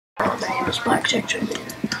My name is Blackjack Jr.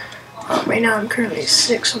 Right now I'm currently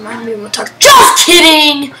 6, so I'm not gonna be able to talk. Just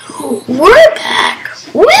kidding! We're back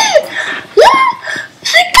with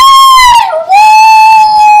Skywars!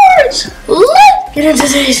 Let's get into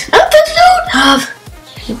today's episode of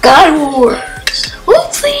Skywars.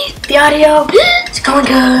 Hopefully the audio is going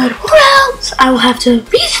good, or else I will have to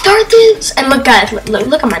restart this. And look guys,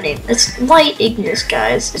 look at my name. It's Light Ignis,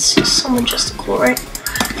 guys. It's just so majestical, right?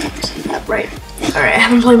 Right. Alright, I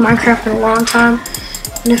haven't played Minecraft in a long time.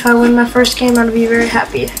 And if I win my first game, I'd be very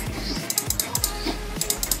happy.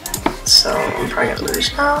 So, I'm probably gonna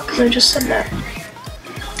lose now, because I just said that.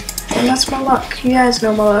 And that's my luck. You guys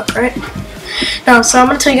know my luck, right? No, so I'm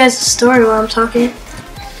gonna tell you guys the story while I'm talking.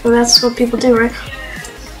 So that's what people do, right?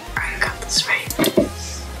 Alright, I got this right.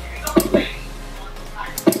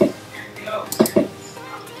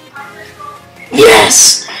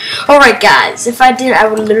 Yes! Alright guys, if I did, I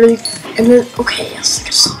would literally end it. Okay, yes,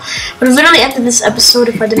 I would have literally ended this episode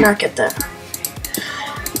if I did not get that.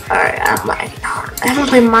 Alright, I haven't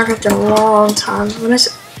played Minecraft in a long time. When I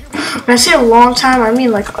say a long time, I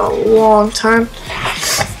mean like a long time.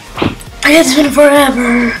 It's been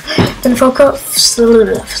forever. Been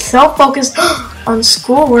self-focused on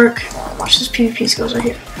schoolwork. Watch this PvP skills right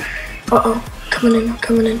here. Uh-oh, coming in.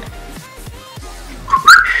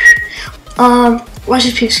 Watch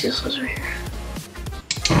his PvP skills right here.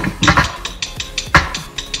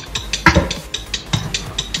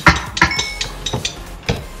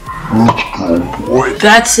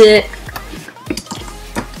 That's it.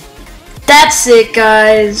 That's it,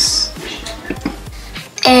 guys.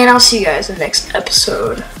 And I'll see you guys in the next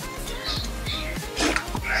episode.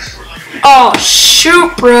 Oh,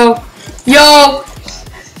 shoot, bro. Yo.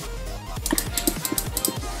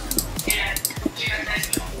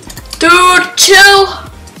 Dude, chill.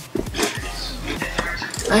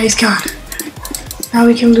 Oh, he's gone. Now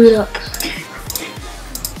we can loot up. Okay.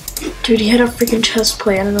 Dude, he had a freaking chest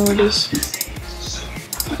plate. I don't know what it is.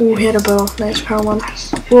 Ooh, he had a bow. Nice power one.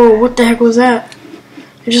 Whoa, what the heck was that?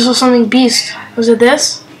 I just saw something beast. Was it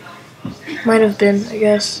this? Might have been, I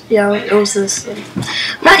guess. Yeah, it was this. I'm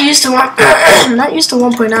not used to I'm not used to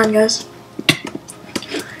 1.9, guys.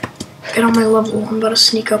 Get on my level. I'm about to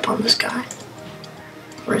sneak up on this guy.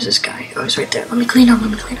 Where is this guy? Oh, he's right there. Let me clean up.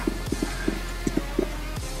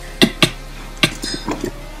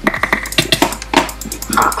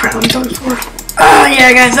 Oh crap, I'm done for. Oh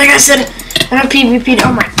yeah, guys, like I said, I have PvP'd.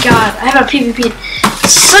 Oh my god, I haven't PvP'd for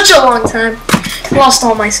such a long time. Lost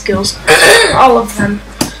all my skills. All of them.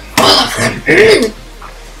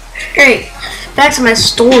 Alright, back to my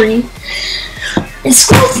story. In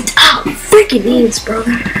school, freaking needs, bro.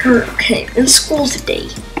 That hurt. Okay, in school today.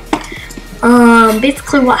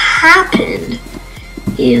 Basically what happened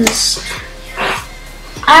is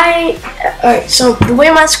alright, so the way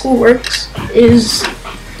my school works is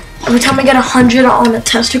every time I get 100 on a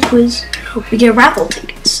test or quiz, we get raffle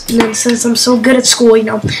tickets. And then since I'm so good at school, you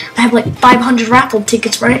know, I have like 500 raffle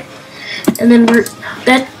tickets, right? And then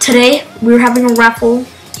today we were having a raffle.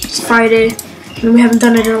 It's Friday, and we haven't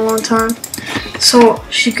done it in a long time. So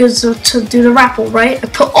she goes to do the raffle, right? I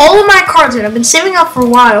put all of my cards in. I've been saving up for a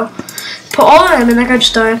while. Put all of them, and that guy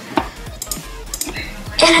just died.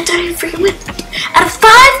 And I didn't freaking win. Out of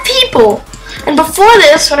 5 people. And before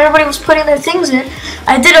this, when everybody was putting their things in,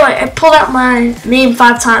 I did it like I pulled out my name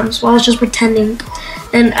 5 times while I was just pretending.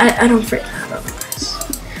 And I don't freaking know, guys.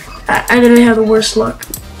 I literally have the worst luck.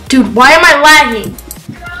 Dude, why am I lagging?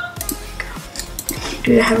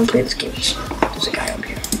 Dude, I haven't played this game. There's a guy up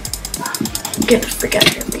here. Get the frick out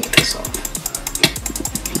of here. Make this off.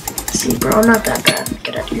 See, bro, I'm not that bad.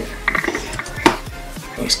 Get out of here.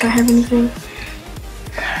 Does this guy have anything?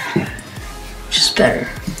 Just better.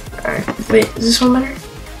 Alright, wait, is this one better?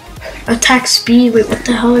 Attack speed, wait, what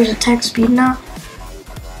the hell, there's attack speed now?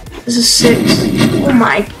 This is 6. Oh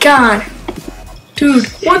my god. Dude,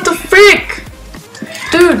 what the frick?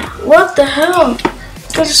 Dude, what the hell? You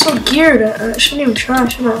guys are so geared, I shouldn't even try,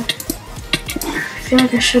 should I? I feel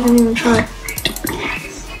like I shouldn't even try.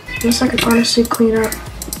 Unless I could honestly clean up.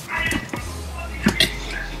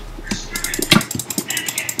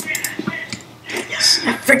 I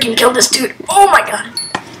freaking killed this dude. Oh my god.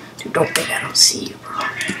 Dude, don't think I don't see you, bro.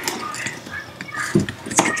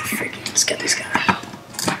 Let's get this guy.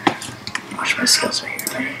 Watch my skills right here,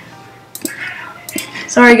 right?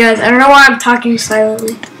 Sorry guys, I don't know why I'm talking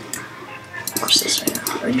silently. Watch this right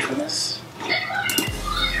now. Ready for this?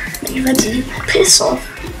 Are you ready? Piss off.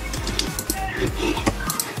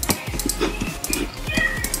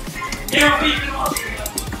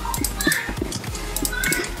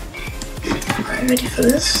 Alright, ready for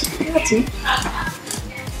this? Ready?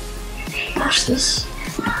 Watch this.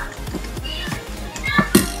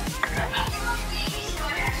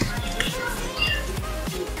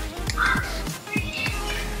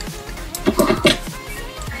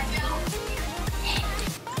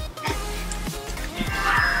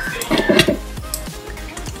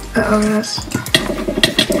 Yes.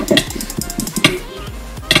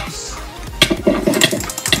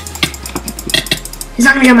 He's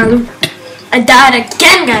not gonna get my loot. I died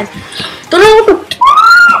again, guys. Don't know what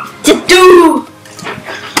to do.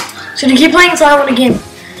 So to keep playing until I win a game.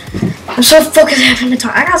 I'm so focused having to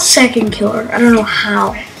talk. I got second killer. I don't know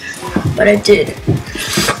how, but I did.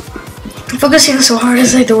 Focusing so hard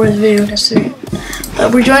is like the worst video in history.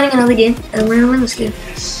 But we're joining another game, and we're gonna win this game.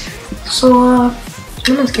 So,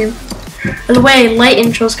 win this game. By the way, light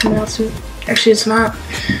intro's coming out soon. Actually, it's not.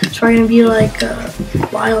 It's probably gonna be like a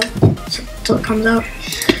while until it comes out.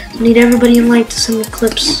 I need everybody in light to send me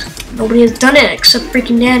clips. Nobody has done it except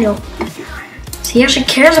freaking Daniel. So he actually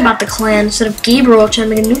cares about the clan instead of Gabriel trying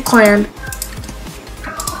to make a new clan.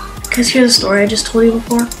 Because here's the story I just told you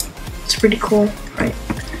before. It's pretty cool, right?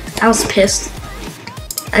 I was pissed.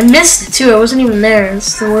 I missed it too. I wasn't even there.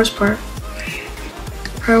 It's the worst part.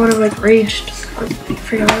 Probably would have like raged.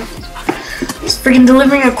 It's freaking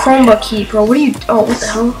delivering a Chromebook key, bro. What are you? Oh, what the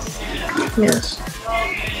hell? Look at this.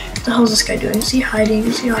 What the hell is this guy doing? Is he hiding?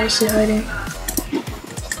 Is he honestly hiding?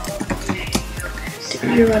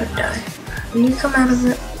 Dude, you're about to die. When you come out of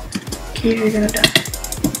it, Keith, you're gonna die.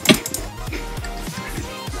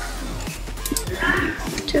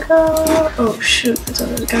 Oh shoot, that's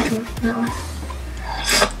another guy coming from that way.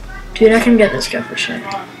 Dude, I can get this guy for sure.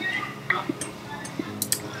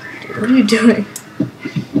 Dude, what are you doing?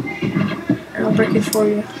 I'll break it for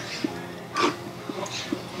you.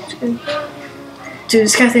 Dude,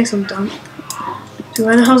 this guy thinks I'm dumb. Dude,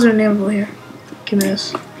 why the hell is there an animal here? Give me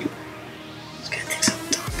this. This guy thinks I'm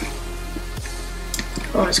dumb.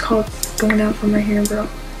 Oh, it's called going down from right here, bro.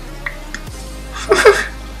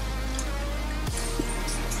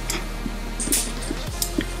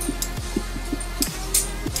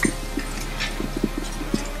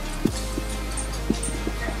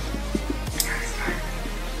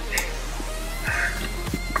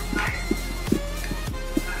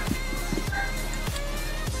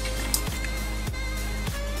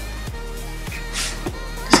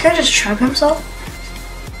 This guy just trap himself?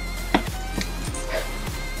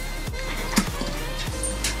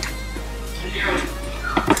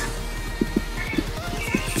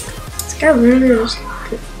 This guy really is.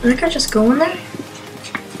 Did that guy just go in there?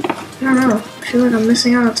 I don't know. I feel like I'm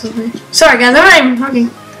missing out on something. Sorry guys, I'm not even talking.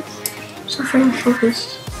 I'm so freaking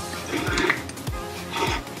focused.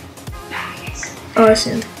 Oh, I see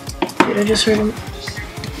him. Dude, I just heard him.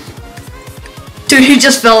 Dude, he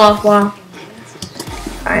just fell off. Wow.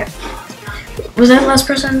 Alright. Was that the last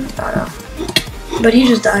person? I don't know. But he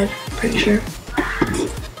just died, pretty sure.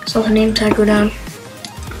 Saw the name tag go down.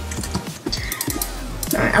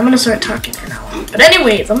 Alright, I'm gonna start talking from now on. But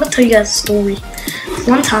anyways, I'm gonna tell you guys a story.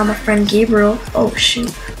 One time my friend Gabriel, oh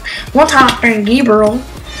shoot. One time my friend Gabriel,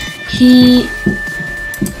 he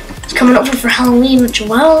was coming over for Halloween with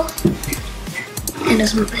Joel. And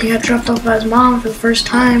he got dropped off by his mom for the first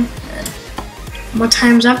time. And more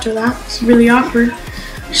times after that. It's really awkward.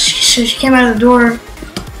 She came out of the door.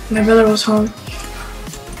 My brother was home.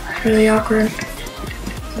 Really awkward.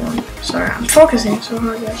 Sorry, I'm focusing so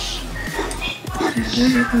hard, guys.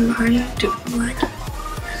 I'm behind you. Dude, I'm lagging.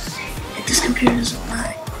 This computer doesn't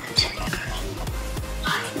lag.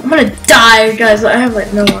 I'm gonna die, guys. I have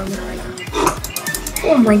like no armor right now.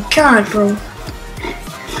 Oh my god, bro.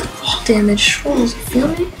 Fall damage. Oh, does it feel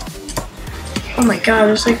me? Oh my god,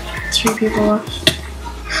 there's like 3 people left.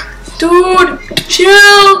 Dude,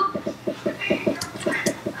 chill!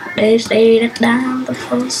 They say that I'm the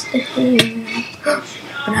first to hear,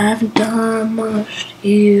 but I haven't done much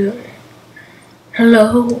here.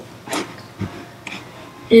 Hello,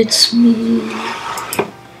 it's me.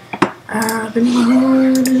 I've been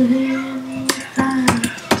wondering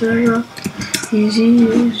after all these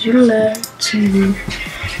years you left me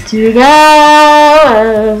to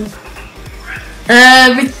go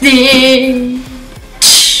everything.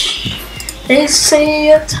 They say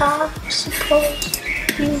your time's supposed to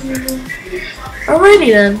be.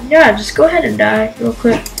 Alrighty then. Yeah, just go ahead and die real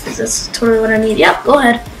quick. Because that's totally what I need. Yep, go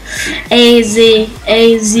ahead. AZ.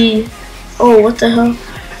 Oh, what the hell?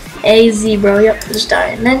 AZ, bro. Yep, just die.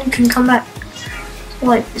 And then you can come back.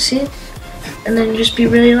 Like, you see? And then you just be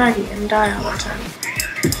really laggy and die all the time.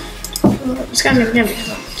 This guy's gonna get me. Do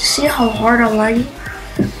you see how hard I'm laggy?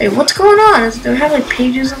 Hey, what's going on? Do I have like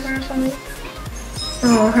pages on there or something?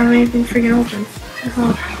 Oh, I don't have anything freaking open.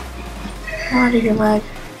 Why did you lag?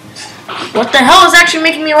 What the hell is actually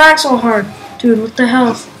making me lag so hard? Dude, what the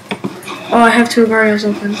hell? Oh, I have 2 Marios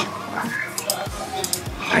open. Wow.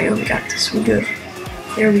 Alright, we got this. We're good.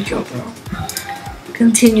 There we go, bro.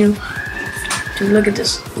 Continue. Dude, look at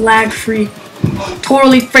this. Lag free.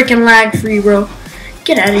 Totally freaking lag free, bro.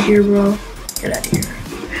 Get out of here, bro. Get out of here.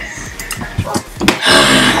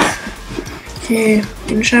 Okay,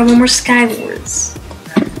 gonna try one more Skywars.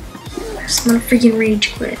 I just wanna freaking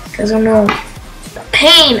rage quit, because I don't know.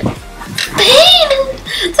 Pain! Pain!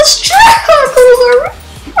 The struggles are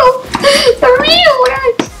real! They're real,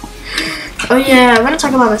 guys! Oh yeah, I'm gonna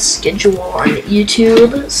talk about my schedule on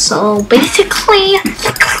YouTube. So basically,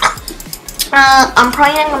 I'm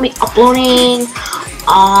probably not gonna be uploading.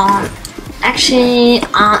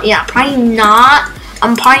 Yeah, probably not.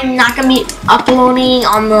 I'm probably not gonna be uploading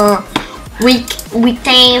on the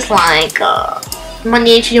weekdays like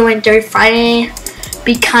Monday, Tuesday, Wednesday, Friday,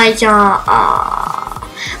 because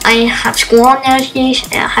I have school on those days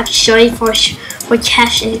and I have to study for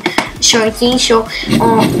tests and certain things. So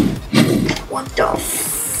what the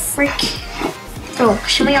freak? Bro,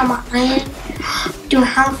 somebody on my island? Dude,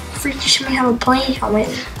 how the freak does somebody have a plane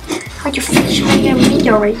already? How'd you freak somebody get me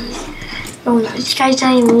already? Bro, this guy's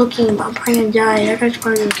not even looking, but I'm probably gonna die. That guy's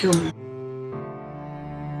probably gonna kill me.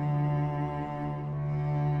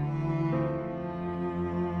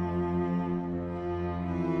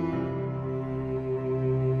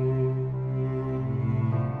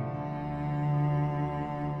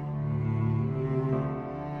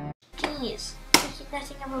 Genius. Freaking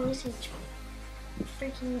nothing ever listening to me.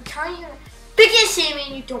 Freaking telling you. Freaking save me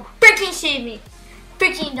and you don't. Freaking save me.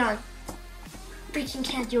 Freaking done. Freaking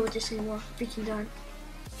can't deal with this anymore. Freaking done.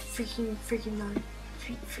 Freaking done.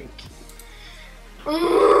 Freak. I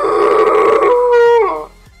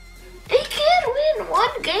can't win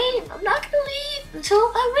one game. I'm not gonna leave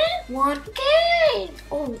until I win one game.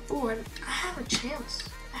 Oh, I have a chance.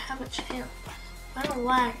 I don't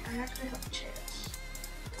lag. I actually have a chance.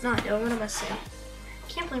 No, I don't. What am I saying? I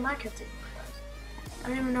can't play Minecraft anymore, guys. I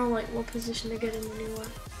don't even know like what position to get in anymore.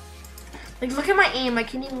 Like, look at my aim. I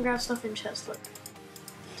can't even grab stuff in chest. Look,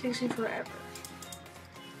 it takes me forever.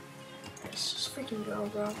 Let's just freaking go,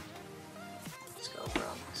 bro. Let's go, bro.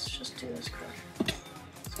 Let's just do this crap.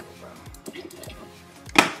 Let's go, bro.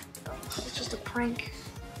 Oh, it's just a prank.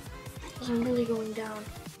 I'm really going down.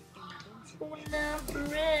 Oh,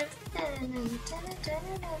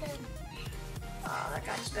 that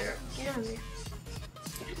guy's better. Get on me.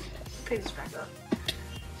 Pick this back up.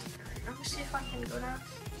 Let me see if I can go down.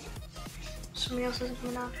 Somebody else isn't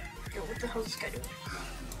coming down. Yo, what the hell is this guy doing?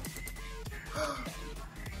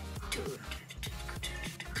 Dude,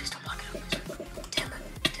 please don't block it up. Damn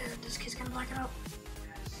it. This kid's gonna block it up.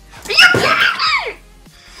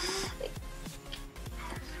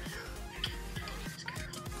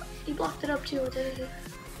 He blocked it up too, didn't he?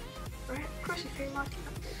 Right? Of course he freaking blocked it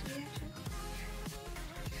up.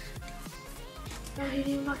 No, he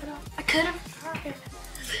didn't even block it up. I could have. Okay.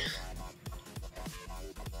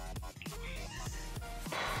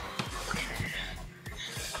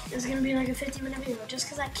 This is gonna be like a 15-minute video just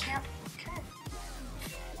because I can't. Okay.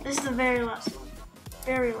 This is the very last one.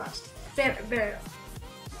 Very last. Very last.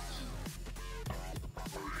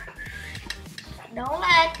 Don't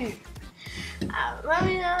like you. Let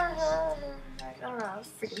me know. I don't know how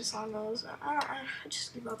the freaking song goes. I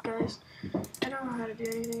just give up, guys. I don't know how to do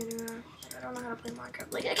anything anymore. I don't know how to play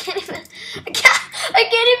Minecraft. Like, I can't even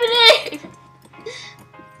aim.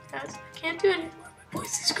 Guys, I can't do it anymore. My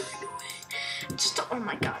voice is going away. Just, oh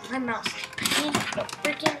my god, my mouse is pain the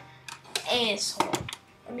freaking asshole.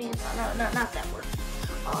 I mean, no, not that word.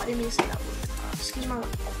 Oh, I didn't mean to say that word. Excuse my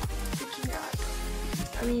word. Freaking god.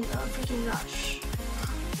 I mean, freaking gosh.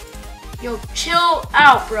 Yo, chill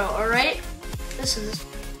out, bro, alright? Listen, this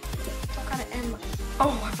don't gotta end.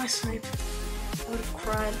 Oh, if I sniped, I would have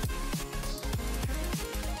cried.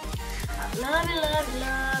 I love you, love you,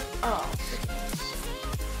 love. Oh,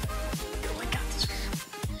 yo, I got this.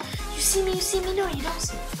 You see me? No, you don't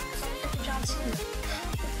see me. Freaking John Cena.